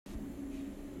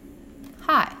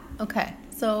Hi. Okay.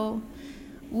 So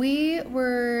we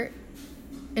were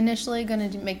initially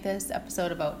going to make this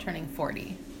episode about turning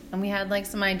 40. And we had like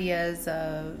some ideas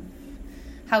of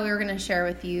how we were going to share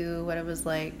with you what it was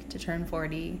like to turn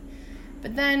 40.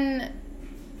 But then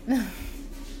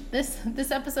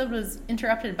this episode was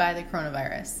interrupted by the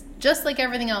coronavirus. Just like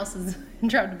everything else is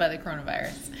interrupted by the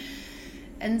coronavirus.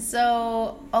 And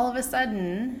so all of a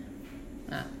sudden...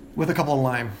 With a couple of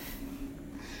lime.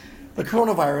 The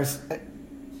coronavirus,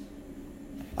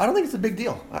 I don't think it's a big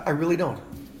deal. I really don't.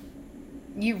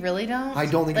 You really don't? I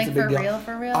don't think it's a big deal.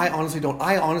 For real? I honestly don't.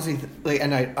 I honestly,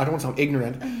 and I don't want to sound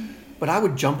ignorant, but I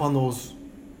would jump on those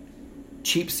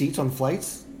cheap seats on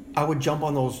flights. I would jump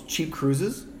on those cheap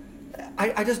cruises.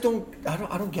 I just don't,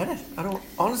 I don't get it.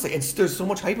 Honestly, there's so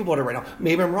much hype about it right now.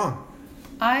 Maybe I'm wrong.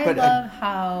 I love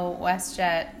how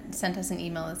WestJet sent us an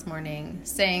email this morning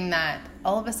saying that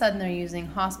all of a sudden they're using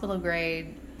hospital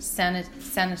grade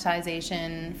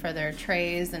sanitization for their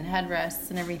trays and headrests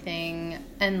and everything.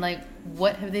 And like,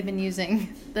 what have they been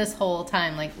using this whole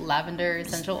time? Like lavender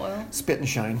essential oil? Spit and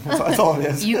shine. That's all it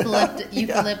is.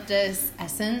 Eucalyptus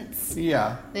essence.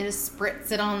 Yeah. They just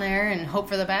spritz it on there and hope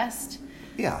for the best.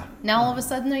 Yeah. Now all of a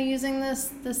sudden they're using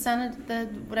the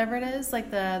whatever it is,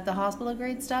 like the hospital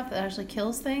grade stuff that actually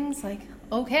kills things. Like,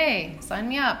 okay, sign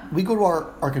me up. We go to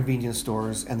our convenience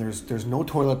stores and there's no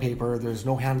toilet paper, there's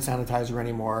no hand sanitizer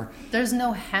anymore. There's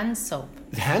no hand soap.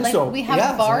 Soap. We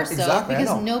have bar soap exactly,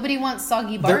 because nobody wants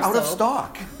soggy bar soap. They're out of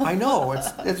stock. I know.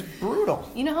 It's brutal.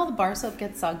 You know how the bar soap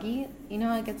gets soggy? You know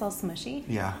how it gets all smushy?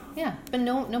 Yeah. Yeah, but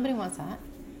nobody wants that.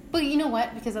 But you know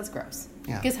what? Because that's gross.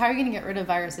 Yeah. Because how are you going to get rid of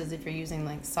viruses if you're using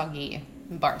like soggy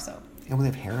bar soap? And when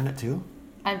they have hair in it too?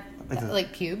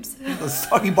 Like pubes. The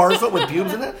soggy bar soap with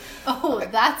pubes in it? Oh,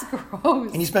 that's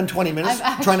gross. And you spend 20 minutes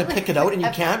trying to pick it out and you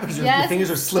can't because your fingers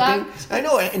are slipping. I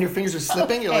know, and your fingers are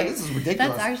slipping. Okay. You're like, this is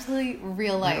ridiculous. That's actually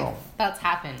real life. That's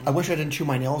happened. I wish I didn't chew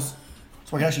my nails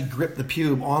so I could actually grip the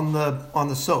pube on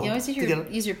the soap. You always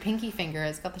use your pinky finger.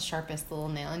 It's got the sharpest little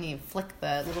nail and you flick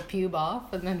the little pube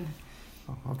off and then...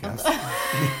 Oh, okay.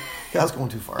 That's going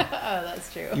too far. Oh,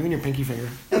 that's true. You and your pinky finger.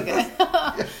 Okay.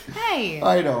 Hey.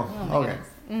 I know. Oh okay.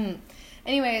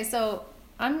 Anyway, so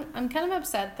I'm kind of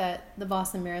upset that the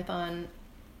Boston Marathon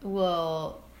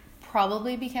will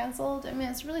probably be canceled. I mean,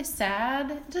 it's really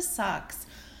sad. It just sucks.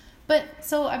 But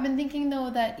so I've been thinking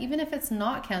though that even if it's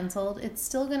not canceled, it's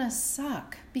still gonna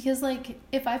suck because like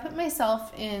if I put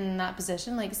myself in that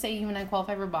position, like say you and I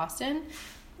qualify for Boston,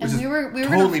 and we were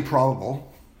totally probable.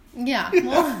 Yeah.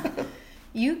 Well,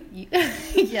 you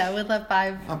yeah, with a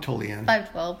 5. I'm totally in.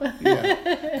 5:12.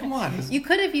 Yeah. Come on. You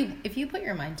could if you put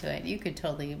your mind to it, you could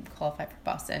totally qualify for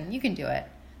Boston. You can do it.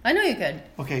 I know you could.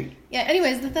 Okay. Yeah.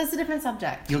 Anyways, that's a different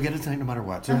subject. You'll get it tonight no matter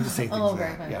what. So you have to say things like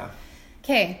that. Very yeah.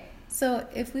 Okay. So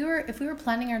if we were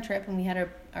planning our trip and we had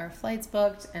our flights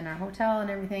booked and our hotel and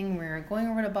everything, we were going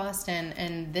over to Boston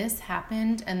and this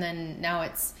happened and then now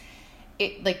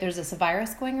there's this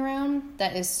virus going around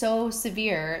that is so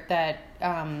severe that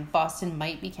Boston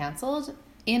might be canceled.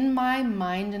 In my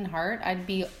mind and heart, I'd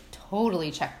be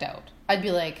totally checked out. I'd be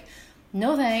like,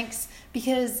 no thanks,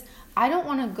 because I don't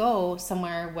want to go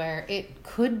somewhere where it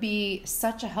could be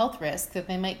such a health risk that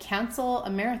they might cancel a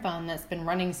marathon that's been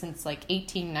running since like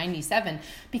 1897,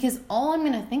 because all I'm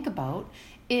going to think about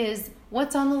is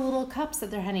what's on the little cups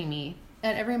that they're handing me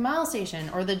at every mile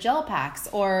station, or the gel packs,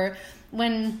 or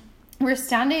when we're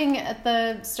standing at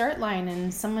the start line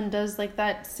and someone does like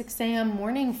that 6 a.m.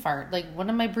 morning fart. Like, what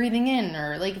am I breathing in?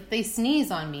 Or like if they sneeze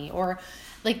on me, or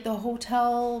like the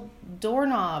hotel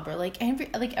doorknob, or like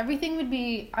everything would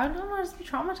be, I don't know, I'd just be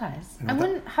traumatized. I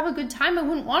wouldn't have a good time. I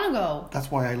wouldn't want to go.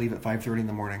 That's why I leave at 5:30 in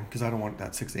the morning, because I don't want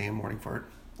that 6 a.m. morning fart.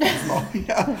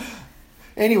 Yeah.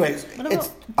 Anyways,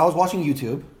 I was watching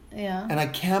YouTube. Yeah. And I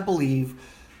can't believe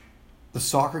the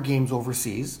soccer games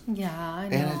overseas. Yeah, I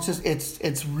know. And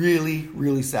it's really,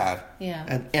 really sad. Yeah.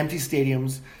 And empty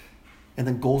stadiums, and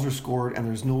then goals are scored, and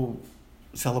there's no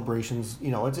celebrations.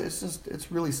 You know,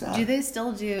 it's really sad. Do they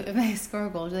still if they score a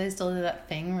goal, do they still do that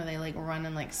thing where they like run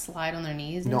and like slide on their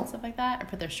knees and stuff like that? Or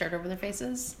put their shirt over their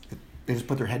faces? They just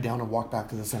put their head down and walk back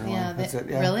to the center line. That's it.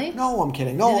 Yeah. Really? No, I'm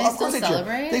kidding. No, of course they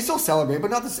celebrate? They still celebrate, but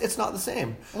it's not the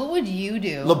same. What would you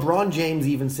do? LeBron James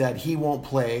even said he won't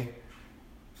play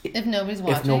if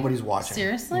nobody's watching.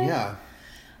 Seriously? Yeah.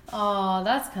 Oh,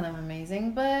 that's kind of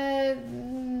amazing, but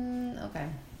okay.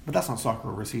 But that's not soccer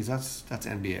overseas. That's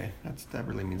NBA. That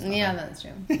really means nothing. Yeah, that's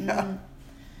true. Yeah.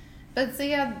 But so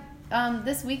yeah,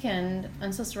 this weekend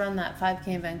I'm supposed to run that 5K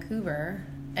in Vancouver,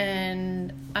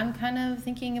 and I'm kind of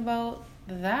thinking about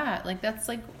that. Like that's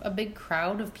like a big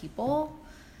crowd of people.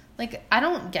 like, I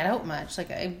don't get out much.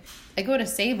 Like, I go to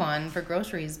Save On for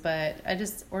groceries, but I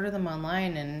just order them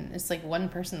online, and it's like one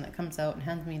person that comes out and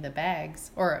hands me the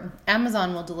bags. Or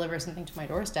Amazon will deliver something to my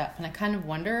doorstep, and I kind of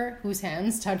wonder whose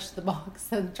hands touched the box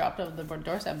that dropped off the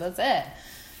doorstep. That's it.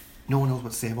 No one knows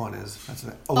what Save On is. That's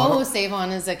it. Save On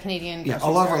is a Canadian grocery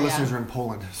a lot store, of our listeners are in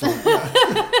Poland. So,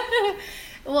 yeah.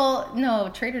 Well,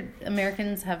 no,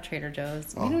 Americans have Trader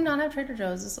Joe's. We do not have Trader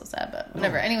Joe's. It's so sad, but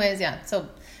whatever. No. Anyways, yeah. So,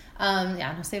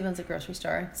 Save On's a grocery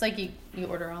store. It's like you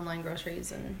order online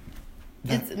groceries, and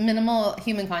it's minimal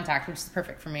human contact, which is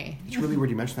perfect for me. It's really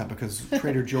weird you mentioned that, because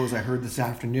Trader Joe's, I heard this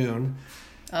afternoon.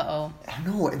 Uh-oh.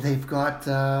 No, they've got,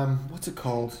 what's it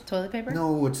called? Toilet paper?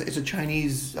 No, it's a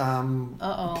Chinese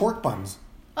pork buns.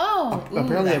 Oh,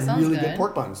 apparently they have really good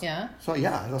pork buns. Yeah. So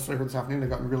yeah, that's what I heard this afternoon. I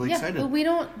got really excited. But we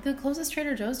don't. The closest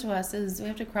Trader Joe's to us is we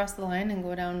have to cross the line and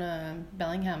go down to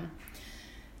Bellingham.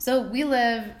 So we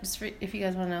live, just for, if you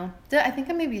guys want to know, I think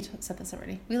I maybe said this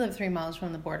already. We live 3 miles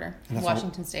from the border,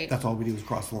 Washington State. That's all we do is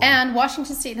cross the line. And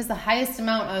Washington State has the highest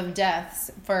amount of deaths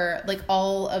for like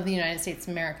all of the United States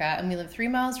of America, and we live 3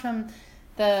 miles from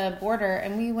the border,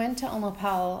 and we went to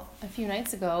Onopal a few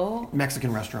nights ago.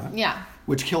 Mexican restaurant. Yeah.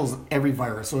 Which kills every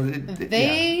virus. So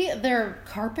their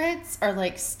carpets are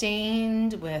like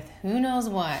stained with who knows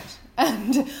what.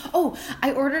 And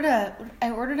I ordered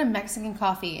a Mexican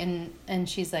coffee, and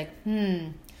she's like,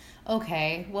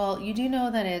 okay, well, you do know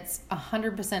that it's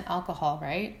 100% alcohol,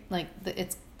 right? Like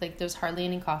it's like there's hardly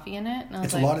any coffee in it. And I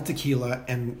was a lot of tequila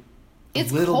and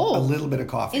it's cold. A little bit of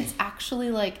coffee. It's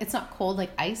actually like, it's not cold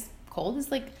like ice. Cold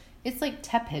is like, it's like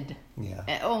tepid.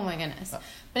 Yeah. Oh my goodness.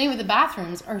 But anyway, the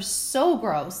bathrooms are so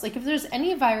gross. Like if there's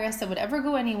any virus that would ever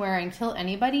go anywhere and kill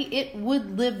anybody, it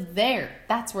would live there.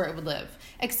 That's where it would live.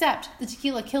 Except the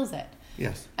tequila kills it.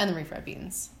 Yes. And the refried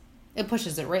beans. It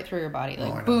pushes it right through your body.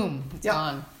 Like boom, it's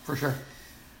gone. For sure.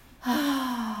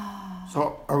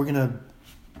 So are we going to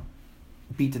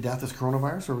beat to death this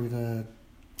coronavirus, or are we going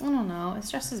to... I don't know. It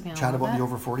stresses me out. Chat about the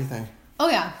over 40 thing. Oh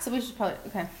yeah. So we should probably...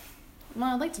 Okay.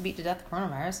 Well, I'd like to beat to death the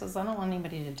coronavirus because I don't want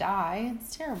anybody to die.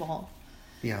 It's terrible.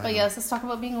 Yeah. But yes, let's talk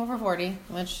about being over 40,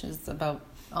 which is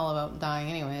all about dying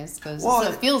anyways, because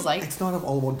it feels like. It's not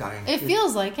all about dying. It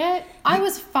feels like it. I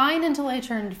was fine until I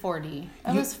turned 40.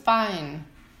 I was fine.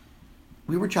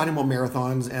 We were chatting about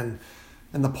marathons and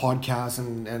the podcast,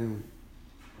 and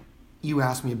you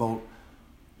asked me about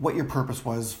what your purpose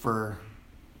was for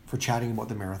chatting about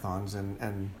the marathons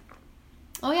and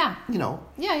oh yeah. You know.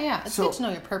 Yeah. It's good to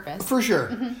know your purpose. For sure.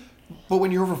 Mm-hmm. But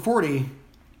when you're over 40,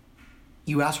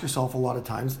 you ask yourself a lot of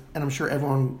times, and I'm sure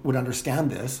everyone would understand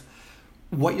this,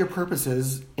 what your purpose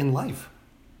is in life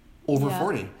over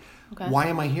 40. Okay. Why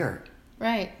am I here?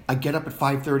 Right. I get up at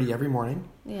 5:30 every morning.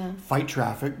 Yeah. Fight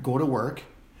traffic, go to work,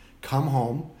 come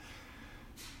home,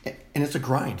 and it's a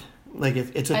grind. Like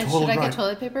it's a total grind. Should I get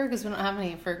toilet paper? Because we don't have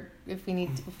any for if we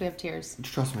have tears.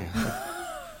 Trust me.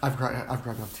 I've got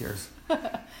enough tears.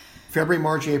 February,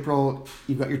 March, April,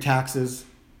 you've got your taxes,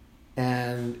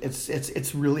 and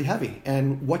it's really heavy.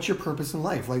 And what's your purpose in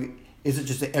life? Like, is it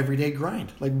just an everyday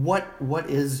grind? Like, what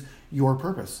is your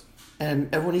purpose? And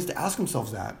everyone needs to ask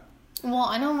themselves that. Well,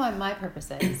 I know what my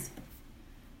purpose is.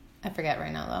 I forget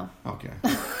right now, though. Okay.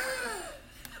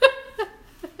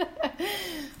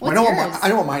 What's yours? I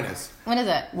know what mine is. What is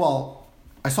it? Well,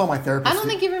 I saw my therapist. I don't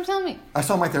think you've ever told me. I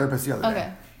saw my therapist the other day.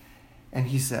 Okay. And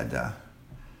he said,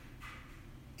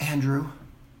 Andrew.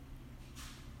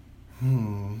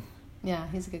 Yeah,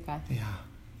 he's a good guy. Yeah.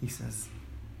 He says.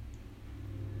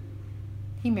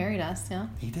 He married us, yeah.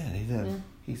 He did. Yeah.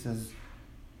 He says,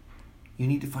 you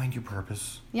need to find your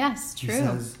purpose. Yes, true. He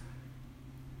says,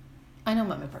 I know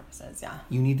what my purpose is, yeah.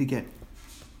 You need to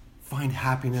find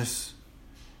happiness.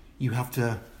 You have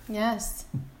to. Yes.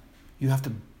 You have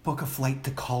to book a flight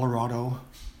to Colorado.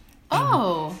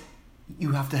 Oh.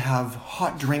 You have to have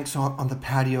hot drinks on the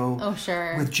patio. Oh,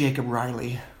 sure. With Jacob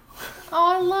Riley.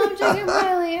 Oh, I love Jacob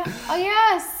Riley. Oh,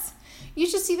 yes. You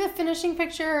should see the finishing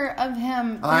picture of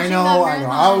him. I know.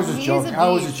 I was just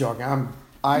joking.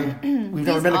 We've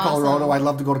never been to Colorado. I'd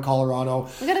love to go to Colorado.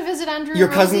 We got to visit Andrew. Your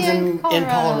cousin's in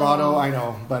Colorado. I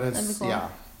know, but it's cool. Yeah.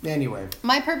 Anyway.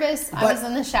 My purpose, I was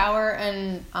in the shower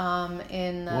and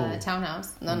in the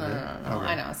townhouse. No. Okay.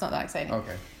 I know, it's not that exciting.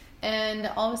 Okay. And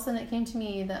all of a sudden it came to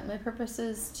me that my purpose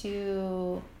is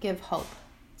to give hope.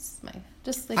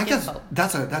 Give hope.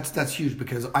 That's huge,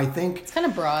 because I think it's kind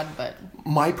of broad, but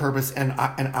my purpose and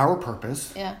our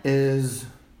purpose is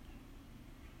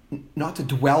not to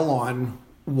dwell on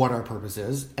what our purpose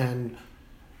is and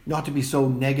not to be so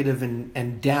negative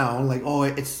and down, like, oh,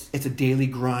 it's a daily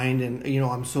grind, and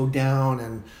I'm so down,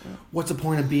 and what's the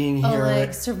point of being here?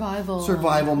 Like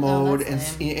survival mode, and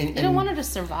you don't want to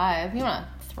just survive. You want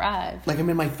to thrive. Like, I'm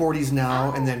in my 40s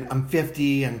now, and then I'm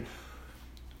 50, and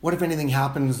what if anything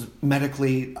happens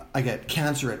medically? I get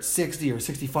cancer at 60 or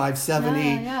 65, 70,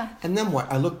 and then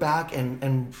what? I look back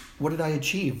and what did I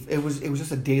achieve? It was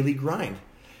just a daily grind,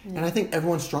 and I think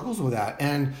everyone struggles with that,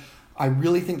 and I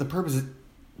really think the purpose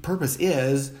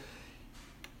is,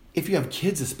 if you have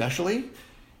kids especially,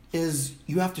 is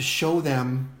you have to show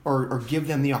them or give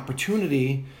them the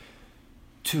opportunity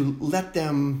to let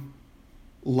them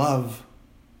love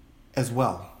as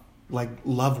well, like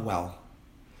love well.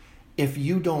 If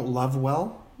you don't love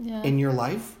well in your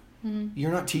life,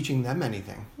 you're not teaching them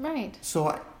anything. Right.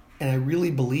 So, I really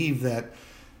believe that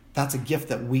that's a gift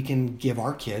that we can give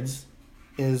our kids,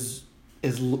 is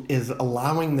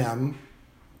allowing them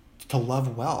to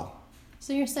love well.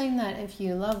 So you're saying that if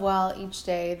you love well each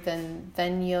day,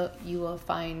 then you will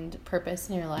find purpose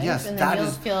in your life, and then you'll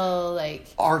feel like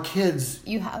our kids.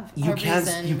 You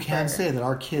can say that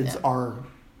our kids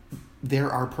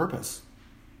they're our purpose.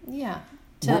 Yeah.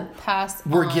 To pass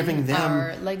we're on giving them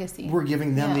our legacy. We're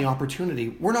giving them the opportunity.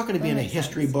 We're not going to be in a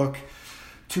history book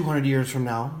 200 years from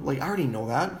now. Like, I already know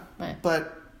that. Right.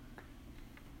 But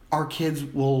our kids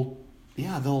will,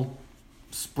 they'll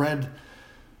spread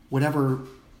whatever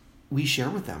we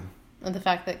share with them. And the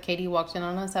fact that Katie walked in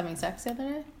on us having sex the other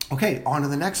day? Okay, on to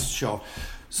the next show.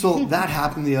 So that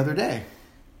happened the other day.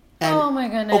 And, oh my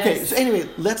goodness. Okay, so anyway,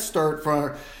 let's start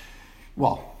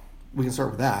we can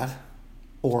start with that.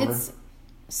 Or it's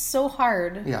so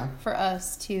hard Yeah. for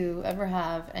us to ever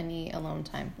have any alone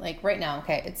time. Like right now,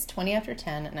 okay, it's 20 after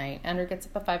 10 at night. Andrew gets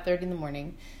up at 5:30 in the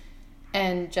morning,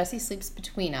 and Jesse sleeps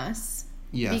between us.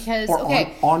 Yes. Because or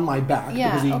on my back.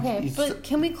 Yeah. But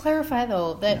can we clarify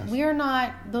though that we are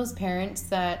not those parents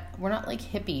that we're not like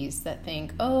hippies that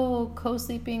think, oh,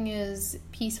 co-sleeping is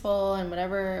peaceful and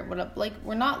whatever. Like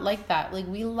we're not like that. Like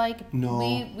we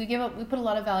put a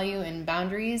lot of value in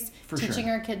boundaries, teaching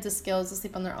our kids the skills to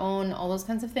sleep on their own, all those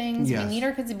kinds of things. Yes. We need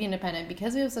our kids to be independent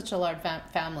because we have such a large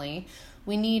family.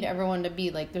 We need everyone to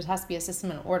be like there has to be a system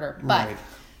and order. But right.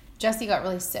 Jesse got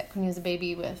really sick when he was a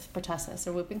baby with pertussis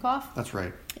or whooping cough. That's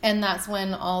right. And that's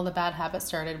when all the bad habits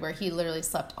started, where he literally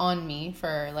slept on me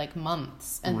for like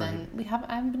months. And then I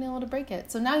haven't been able to break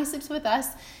it. So now he sleeps with us,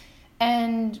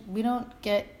 and we don't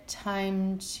get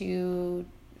time to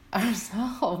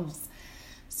ourselves.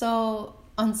 So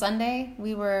on Sunday,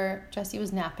 Jesse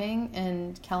was napping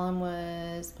and Callum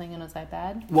was playing on his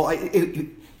iPad. Well,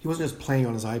 he wasn't just playing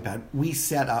on his iPad. We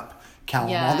set up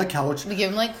Callum on the couch. We give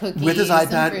him like cookies with his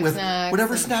iPad, with snacks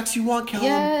whatever snacks you want, Callum.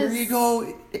 Yes. Here you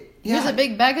go. Here's a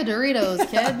big bag of Doritos,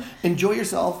 kid. Enjoy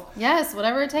yourself. Yes,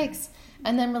 whatever it takes.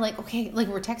 And then we're like, okay, like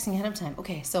we're texting ahead of time.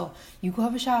 Okay, so you go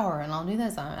have a shower and I'll do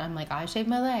this. I'm like, I shave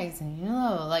my legs, and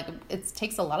like it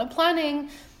takes a lot of planning.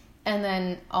 And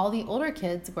then all the older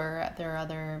kids were at their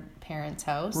other parents'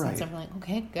 house. Right. And so we're like,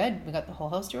 okay, good. We got the whole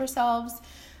house to ourselves.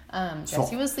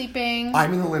 Jesse was sleeping.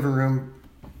 I'm in the living room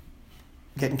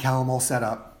getting Callum all set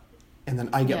up, and then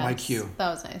I get my cue.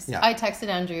 That was nice. Yeah. I texted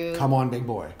Andrew. Come on, big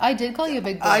boy. I did call you a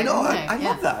big boy. I know. I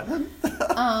love that.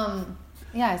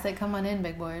 Yeah, I said, come on in,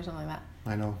 big boy, or something like that.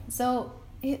 I know. So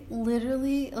it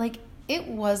literally, it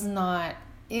was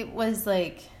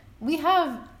like, we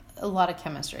have a lot of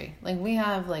chemistry. Like, we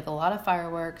have, like, a lot of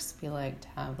fireworks. We like to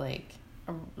have, like,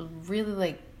 a really,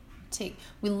 like,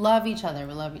 we love each other.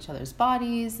 We love each other's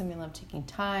bodies, and we love taking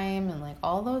time and, like,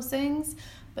 all those things.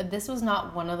 But this was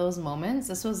not one of those moments.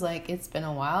 This was like, it's been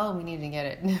a while. We need to get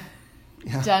it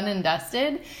done and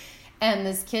dusted. And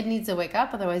this kid needs to wake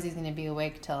up. Otherwise, he's going to be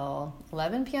awake till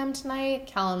 11 p.m. tonight.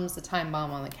 Callum's the time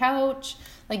bomb on the couch.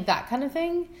 Like that kind of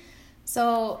thing.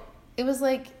 So it was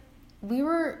like we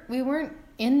weren't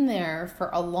in there for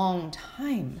a long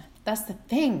time. That's the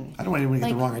thing. I don't want anyone to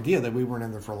get the wrong idea that we weren't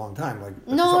in there for a long time. Like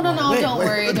no. Don't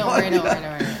worry.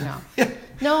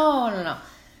 No.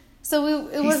 So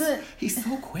it wasn't. He's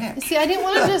so quick. See, I didn't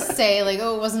want to just say like,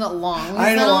 oh, it wasn't long.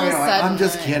 I know. I'm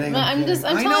just kidding. I'm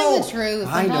telling the truth.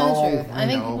 I know. I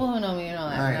think people who know me know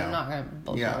that. I'm not gonna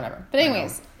bullshit or whatever. But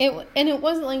anyways, it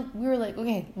wasn't like we were like,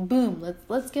 okay, boom,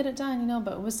 let's get it done,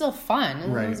 But it was still fun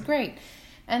and it was great.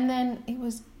 And then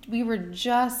we were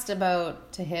just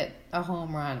about to hit a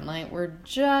home run. Like we're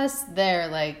just there,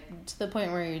 like to the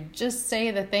point where you just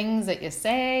say the things that you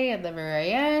say at the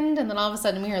very end, and then all of a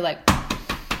sudden we were like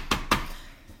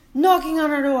knocking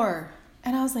on our door.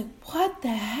 And I was like, what the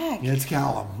heck? Yeah, it's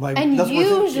Callum. Like, and that's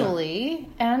usually,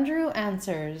 Andrew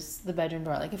answers the bedroom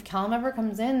door. Like, if Callum ever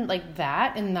comes in like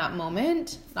that, in that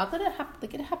moment, not that it happened,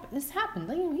 like, this happened.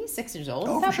 Like, he's 6 years old.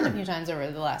 It's happened a few times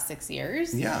over the last 6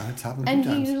 years. Yeah, it's happened a few times.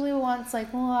 And he usually wants,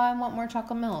 like, well, I want more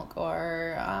chocolate milk.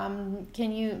 Or,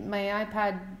 my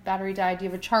iPad battery died, do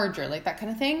you have a charger? Like, that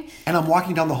kind of thing. And I'm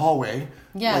walking down the hallway.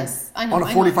 Yes, like, I know. On a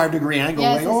 45-degree angle.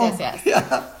 Yes, like, yes.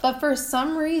 Yeah. But for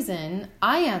some reason,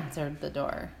 I answered the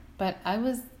door. But I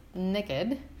was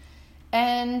naked.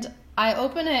 And I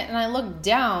open it and I look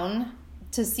down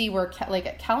to see where, like,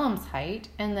 at Callum's height.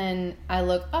 And then I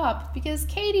look up because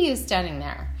Katie is standing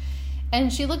there.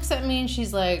 And she looks at me and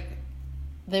she's like,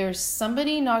 there's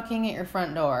somebody knocking at your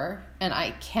front door. And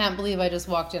I can't believe I just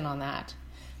walked in on that.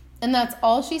 And that's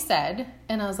all she said.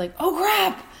 And I was like, oh,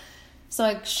 crap. So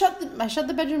I shut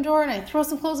the bedroom door and I throw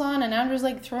some clothes on, and Andrew's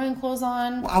like throwing clothes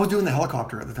on. Well, I was doing the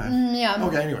helicopter at the time. Yeah.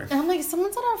 Okay, anyway. And I'm like,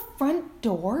 someone's at our front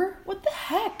door? What the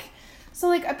heck? So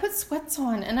like I put sweats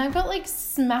on and I've got like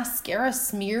mascara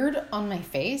smeared on my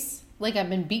face, like I've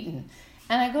been beaten.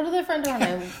 And I go to the front door and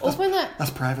I open that.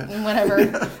 That's private. Whatever.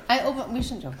 We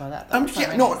shouldn't joke about that. I'm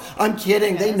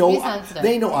kidding. They know.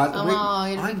 They know. Oh,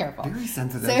 you have to be careful. Very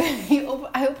sensitive. So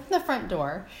I open the front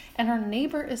door, and our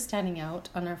neighbor is standing out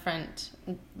on our front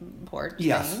porch.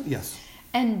 Yes.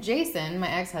 And Jason, my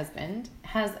ex-husband,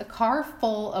 has a car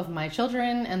full of my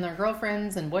children and their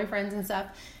girlfriends and boyfriends and stuff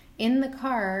in the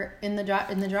car in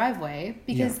the driveway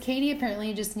because Katie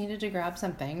apparently just needed to grab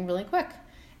something really quick.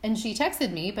 And she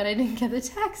texted me, but I didn't get the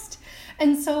text.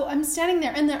 And so I'm standing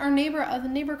there, and the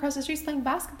neighbor across the street is playing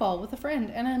basketball with a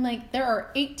friend. And I'm like, there are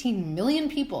 18 million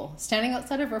people standing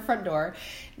outside of our front door,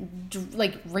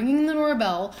 like ringing the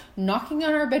doorbell, knocking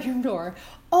on our bedroom door,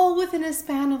 all within a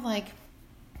span of like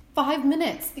 5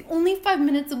 minutes. The only 5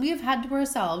 minutes that we have had to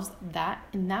ourselves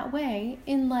in that way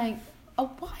in like a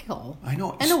while. I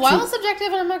know. And a while is subjective,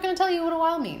 and I'm not going to tell you what a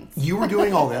while means. You were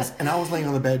doing all this, and I was laying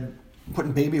on the bed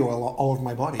putting baby oil all over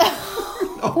my body.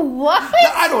 What?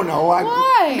 I don't know.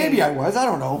 Why? Maybe I was. I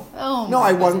don't know. Oh, no,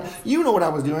 I wasn't. goodness. You know what I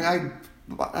was doing. I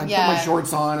put my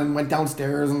shorts on and went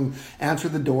downstairs and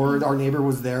answered the door. Our neighbor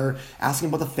was there asking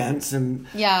about the fence. And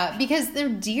yeah, because they're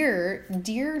deer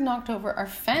knocked over our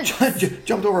fence.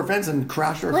 Jumped over a fence and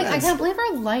crashed our fence. I can't believe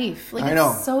our life. Like, I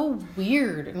know. It's so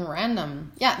weird and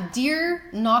random. Yeah, deer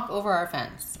knock over our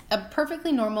fence. A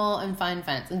perfectly normal and fine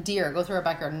fence. And deer go through our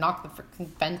backyard and knock the freaking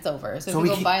fence over. So if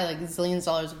you go buy like zillions of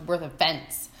dollars worth of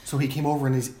fence. So he came over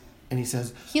and he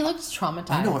says... He looks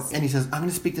traumatized. I know. And he says, I'm going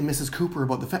to speak to Mrs. Cooper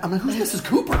about the fence. I'm like, who's Mrs.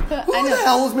 Cooper? Who the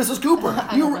hell is Mrs. Cooper?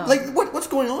 I don't know. Like, what's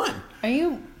going on? Are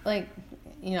you, like...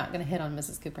 You're not going to hit on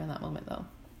Mrs. Cooper in that moment, though.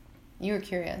 You were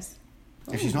curious.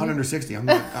 If she's not under 60, I'm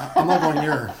not going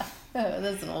near her.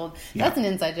 That's that's an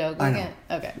inside joke. I know.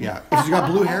 Okay. Yeah. If she's got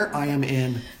blue hair, I am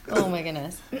in. Oh my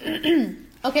goodness.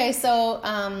 Okay,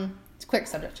 so quick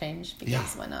subject change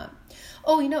because why not?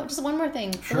 Oh, just one more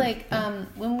thing. Sure. Like,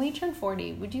 when we turn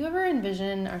 40, would you ever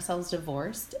envision ourselves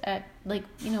divorced at, like,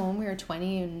 when we were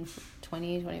 20 and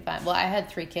 25? Well, I had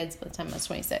 3 kids by the time I was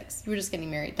 26. You were just getting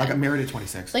married then. I got married at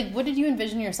 26. Like, what did you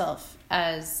envision yourself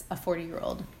as a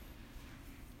 40-year-old?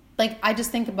 Like, I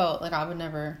just think about, like, I would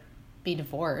never be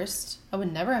divorced. I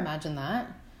would never imagine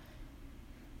that.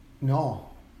 No,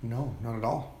 not at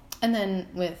all. And then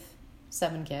with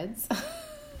 7 kids.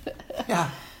 Yeah.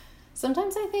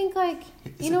 Sometimes I think, like,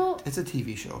 it's a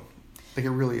TV show. Like, it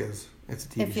really is. It's a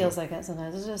TV show. It feels like it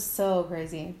sometimes. It's just so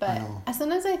crazy. But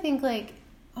sometimes I think, like,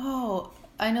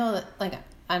 I know that, like,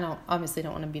 I obviously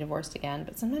don't want to be divorced again.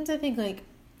 But sometimes I think, like,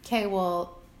 okay,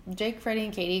 well, Jake, Freddie,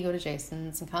 and Katie go to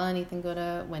Jason's, and Kyle and Ethan go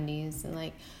to Wendy's. And,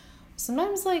 like,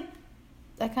 sometimes, like,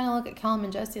 I kind of look at Callum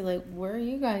and Jesse, like, where are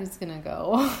you guys going to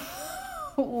go?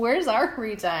 Where's our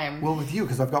free time? Well, with you,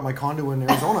 because I've got my condo in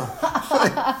Arizona.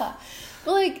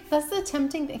 But, like, that's the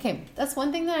tempting thing. Okay, that's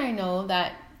one thing that I know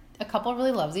that a couple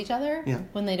really loves each other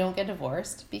when they don't get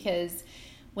divorced. Because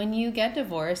when you get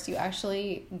divorced, you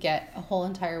actually get a whole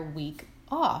entire week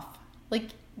off. Like,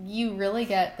 you really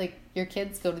get, like, your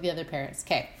kids go to the other parents.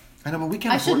 Okay. I know, but we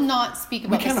can't should not speak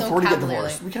about this so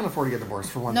cavalierly. We can't afford to get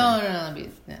divorced for one thing. No,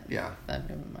 that'd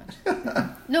be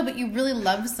much. No, but you really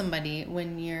love somebody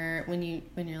when you're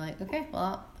like, okay,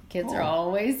 well, kids are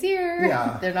always here.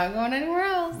 Yeah. They're not going anywhere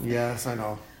else. Yes, I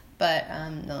know. But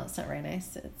no, it's not very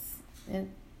nice.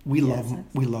 We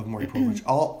love Maury Povich.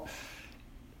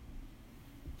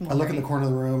 I look in the corner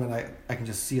of the room and I can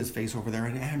just see his face over there.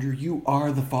 And Andrew, you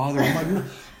are the father. I'm like,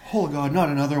 oh God, not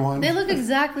another one. They look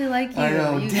exactly like you. I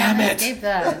know. You damn it. Escape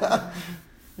that.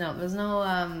 No, there's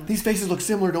no. These faces look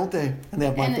similar, don't they? And they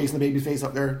have my face and the baby's face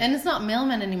up there. And it's not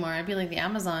mailman anymore. I'd be like the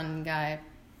Amazon guy,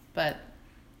 but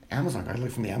Amazon guy,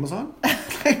 like from the Amazon?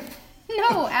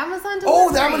 No, Amazon delivery.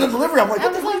 Oh, the Amazon delivery. I'm like,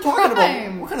 what the hell are you talking Prime.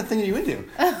 about? What kind of thing are you into?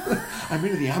 I'm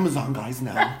into the Amazon guys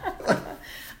now.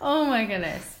 Oh my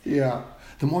goodness. Yeah.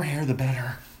 The more hair, the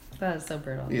better. That is so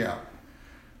brutal. Yeah.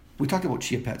 We talked about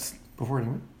chia pets before,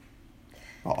 didn't we?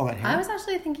 All that hair. I was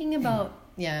actually thinking about,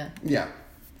 yeah. Yeah.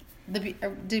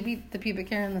 Did we, the pubic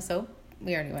hair in the soap?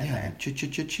 We already went there.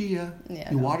 Chia.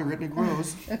 Yeah, You no. water it and it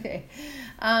grows. Okay.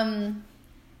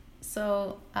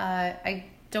 So, I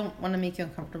don't want to make you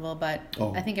uncomfortable, but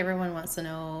I think everyone wants to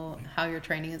know how your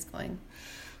training is going.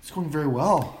 It's going very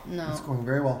well. No. It's going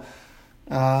very well.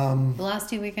 The last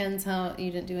 2 weekends, how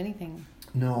you didn't do anything?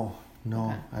 No.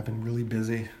 Okay. I've been really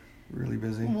busy. Really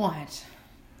busy. What?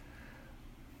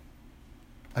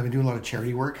 I've been doing a lot of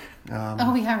charity work. We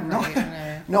have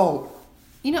right. No.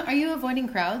 You know, are you avoiding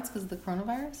crowds because of the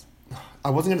coronavirus? I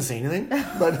wasn't going to say anything,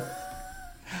 but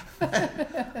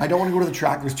I don't want to go to the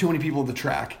track. There's too many people at the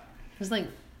track. There's like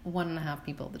 1.5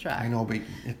 people at the track. I know, but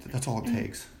that's all it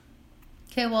takes.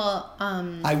 Okay, well,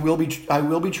 I will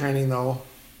be training though.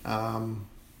 Are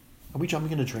we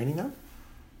jumping into training now?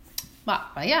 Well,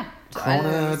 yeah. Kona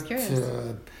I was curious.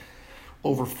 to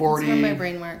over 40. That's where my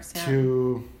brain works. Yeah.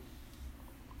 To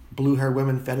blue-haired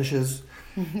women fetishes.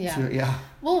 Yeah. Yeah.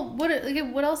 Well,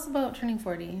 what else about turning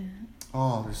 40?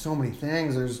 Oh, there's so many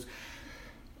things. There's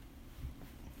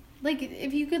like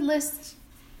if you could list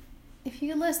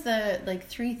the like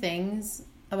 3 things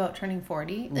about turning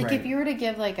 40, like Right. if you were to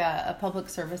give like a public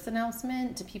service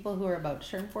announcement to people who are about to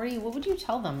turn 40, what would you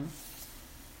tell them?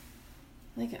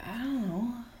 Like, I don't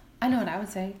know. I know what I would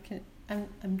say.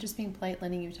 I'm just being polite,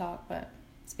 letting you talk, but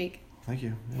speak. Thank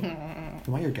you. Yep.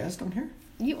 Am I your guest on here?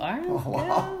 You are. Oh,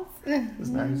 wow. Yes. That's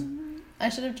nice. I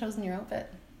should have chosen your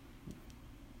outfit.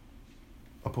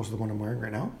 Opposed to the one I'm wearing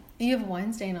right now? You have a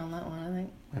wine stain on that one, I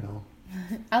think. I know.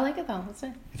 I like it though. It's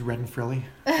nice. It's red and frilly.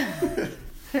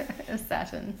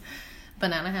 Satin.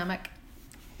 Banana hammock.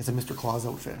 It's a Mr. Claus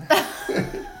outfit.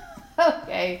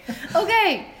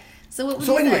 Okay. So what would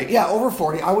So you anyway, say? yeah, over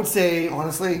 40, I would say,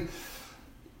 honestly,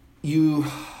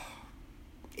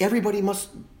 everybody must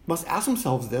ask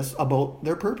themselves this about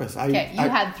their purpose. Okay, you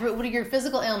had what are your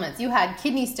physical ailments? You had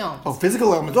kidney stones. Oh,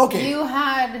 physical ailments, okay. You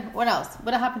had, what else?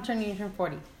 What happened when you turned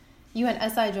 40? You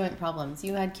had SI joint problems.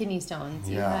 You had kidney stones.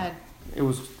 You had... It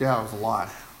was a lot.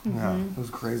 Mm-hmm. Yeah, it was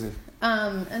crazy.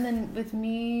 And then with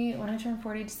me, when I turned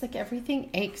 40, just like everything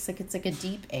aches. Like it's like a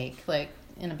deep ache, like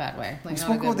in a bad way. Like We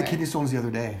spoke about the kidney stones the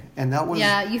other day, and that was...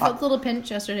 Yeah, you felt a little pinch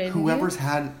yesterday, didn't whoever's you?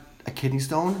 had a kidney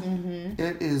stone,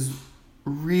 it is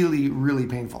really, really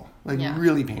painful. Like, Yeah.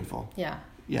 really painful. Yeah.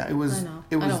 Yeah, it was... I know.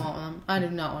 It was I don't want them. I do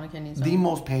not want a kidney stone. the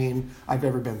most pain I've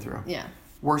ever been through. Yeah.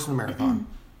 Worse than a marathon.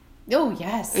 Oh,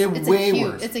 yes. It's way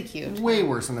acute. worse. It's acute. Way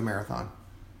worse than the marathon.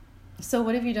 So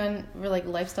what have you done for like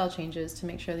lifestyle changes to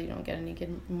make sure that you don't get any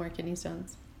more kidney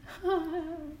stones?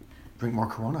 Drink more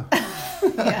Corona.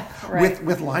 Yeah, right.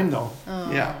 With lime though.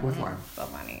 Oh, Yeah, with lime. So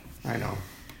funny. I know.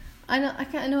 I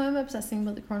know I'm obsessing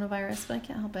about the coronavirus, but I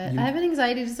can't help it. I have an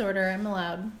anxiety disorder. I'm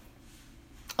allowed.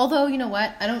 Although, you know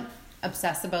what? I don't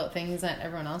obsess about things that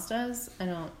everyone else does. I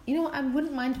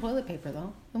wouldn't mind toilet paper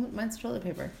though. I wouldn't mind some toilet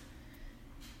paper.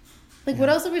 Like, what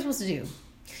else are we supposed to do?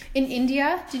 In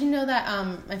India, did you know that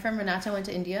my friend Renata went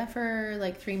to India for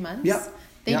like 3 months? Yep.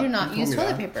 They do You not told use me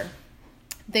toilet that. paper.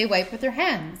 They wipe with their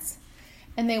hands.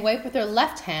 And they wipe with their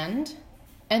left hand.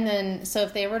 And then, so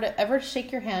if they were to ever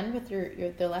shake your hand with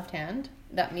their left hand,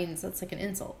 that means that's like an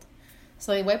insult.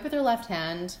 So they wipe with their left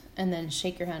hand and then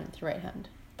shake your hand with your right hand.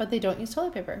 But they don't use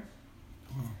toilet paper.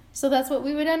 So that's what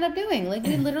we would end up doing. Like,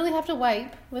 we literally have to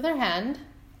wipe with our hand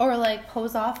or like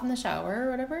hose off in the shower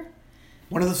or whatever.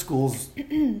 One of the schools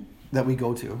that we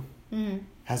go to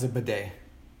has a bidet.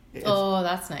 Oh,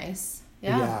 that's nice.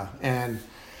 Yeah. Yeah, and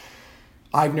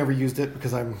I've never used it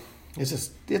because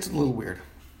it's a little weird.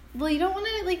 Well, you don't want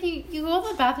to, like, you go to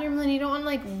the bathroom and then you don't want,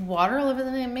 like, water all over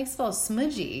them and it makes it all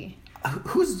smudgy.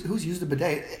 Who's used a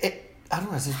bidet? I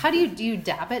don't know. It's just, How do you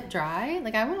dab it dry?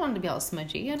 Like, I wouldn't want it to be all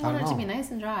smudgy. I'd want it to be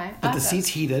nice and dry. But the seat's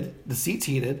heated.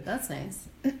 That's nice.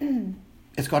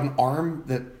 It's got an arm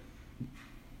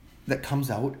that comes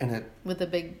out and it With a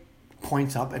big...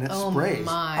 points up and it Oh, sprays.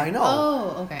 my. I know.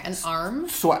 Oh, okay. An arm?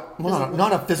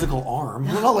 Not a physical arm.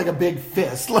 Not like a big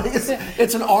fist. Like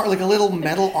it's an arm, like a little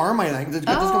metal arm. I think that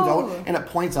just comes out and it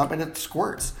points up and it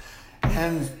squirts.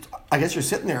 And I guess you're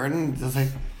sitting there and it's like,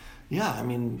 yeah. I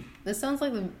mean, This sounds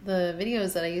like the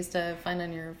videos that I used to find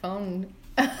on your phone.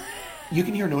 you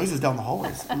can hear noises down the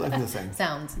hallways. Like this thing.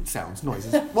 Sounds,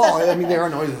 noises. Well, I mean, there are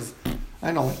noises.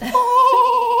 I know.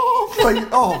 Like,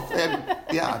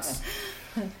 yeah. It's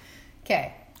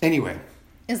Okay. anyway.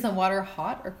 Is the water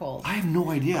hot or cold? I have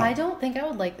no idea. I don't think I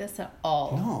would like this at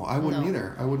all. No, I wouldn't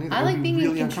either. I like being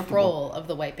really in control of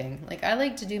the wiping. Like, I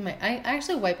like to do I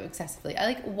actually wipe excessively. I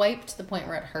like wipe to the point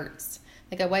where it hurts.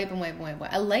 Like, I wipe and wipe and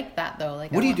wipe. I like that, though.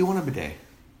 Like, what do you do on a bidet?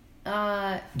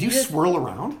 Do you swirl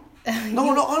around?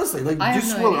 No, honestly. Like, do you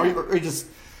swirl or you just...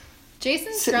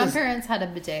 Jason's grandparents had a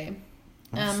bidet.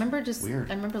 I remember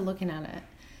looking at it.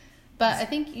 But I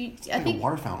think a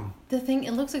water fountain.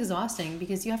 It looks exhausting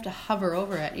because you have to hover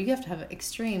over it. You have to have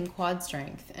extreme quad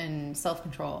strength and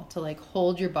self-control to like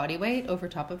hold your body weight over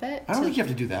top of it. I don't think you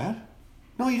have to do that.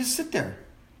 No, you just sit there.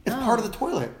 It's part of the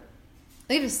toilet.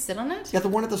 They just sit on it? Yeah, the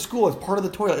one at the school is part of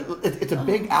the toilet. It's a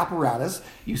big apparatus.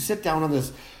 You sit down on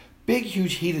this big,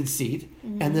 huge heated seat,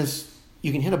 and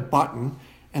you can hit a button,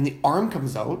 and the arm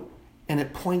comes out, and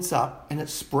it points up, and it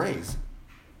sprays.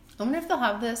 I wonder if they'll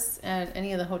have this at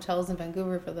any of the hotels in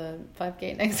Vancouver for the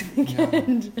 5K next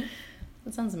weekend. Yeah.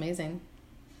 That sounds amazing.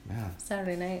 Yeah.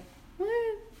 Saturday night. Woo.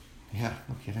 Yeah,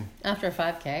 no kidding. After a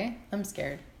 5K, I'm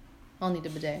scared. I'll need a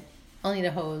bidet. I'll need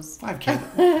a hose.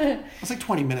 5K? That's like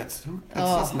 20 minutes.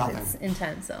 That's nothing. It's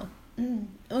intense, though.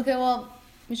 Okay, well,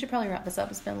 we should probably wrap this up.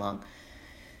 It's been long.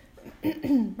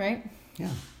 Right? Yeah.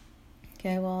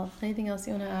 Okay, well, anything else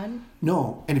you want to add?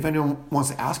 No. And if anyone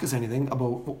wants to ask us anything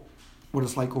about what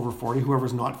it's like over 40,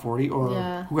 whoever's not 40,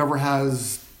 or whoever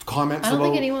has comments about... I don't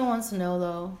think anyone wants to know,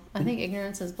 though. I think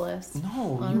ignorance is bliss.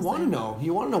 No, honestly. You want to know.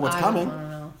 You want to know what's coming. I want to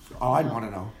know. Oh, I'd want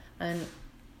to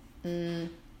know.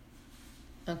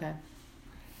 Okay.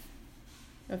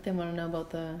 If they want to know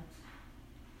about the...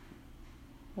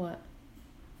 What?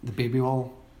 The baby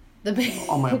oil? The baby...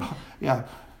 On my... Yeah.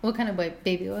 What kind of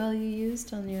baby oil you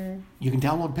used on your... You can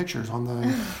download pictures on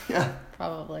the... Yeah.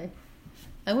 Probably.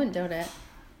 I wouldn't doubt it.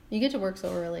 You get to work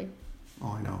so early.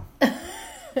 Oh, I know.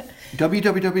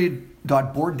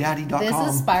 www.boarddaddy.com. This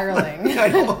is spiraling. I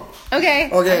know.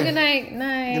 Okay. Okay. Good night.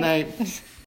 Night. Good night.